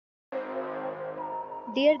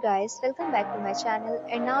Dear guys, welcome back to my channel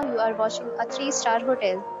and now you are watching a 3-star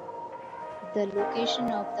hotel. The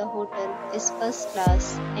location of the hotel is first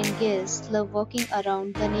class and guests love walking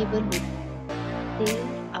around the neighborhood. There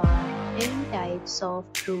are 10 types of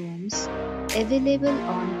rooms available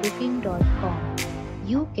on booking.com.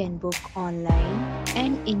 You can book online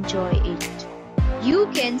and enjoy it. You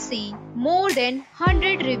can see more than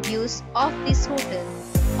 100 reviews of this hotel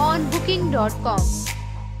on booking.com.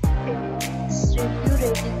 Its review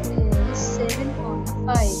rating is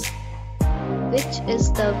 7.5, which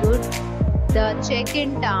is the good. The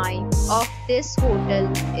check-in time of this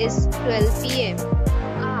hotel is 12 p.m.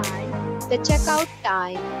 and the checkout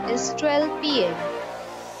time is 12 p.m.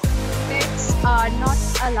 Pets are not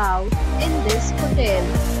allowed in this hotel.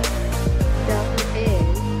 The hotel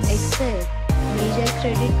accepts major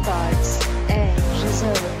credit cards and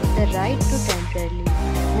reserves the right to temporarily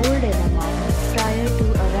hold an amount prior to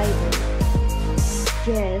arrival.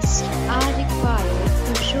 Guests are required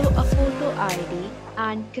to show a photo ID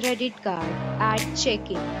and credit card at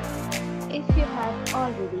check-in. If you have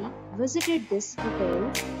already visited this hotel,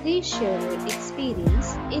 please share your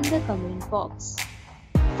experience in the comment box.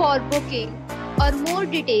 For booking or more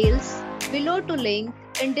details, below to link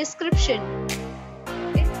in description.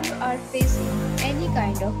 If you are facing any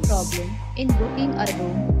kind of problem in booking a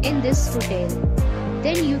room in this hotel,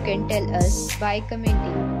 then you can tell us by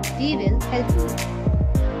commenting. We will help you.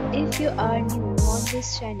 If you are new on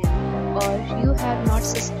this channel or you have not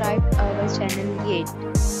subscribed our channel yet,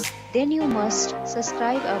 then you must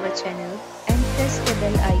subscribe our channel and press the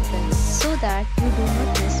bell icon so that you do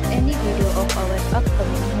not miss any video of our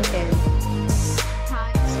upcoming hotel.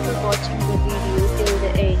 Thanks for watching the video till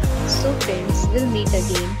the end. So friends, we'll meet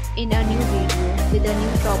again in a new video with a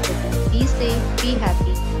new property. Be safe, be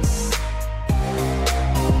happy.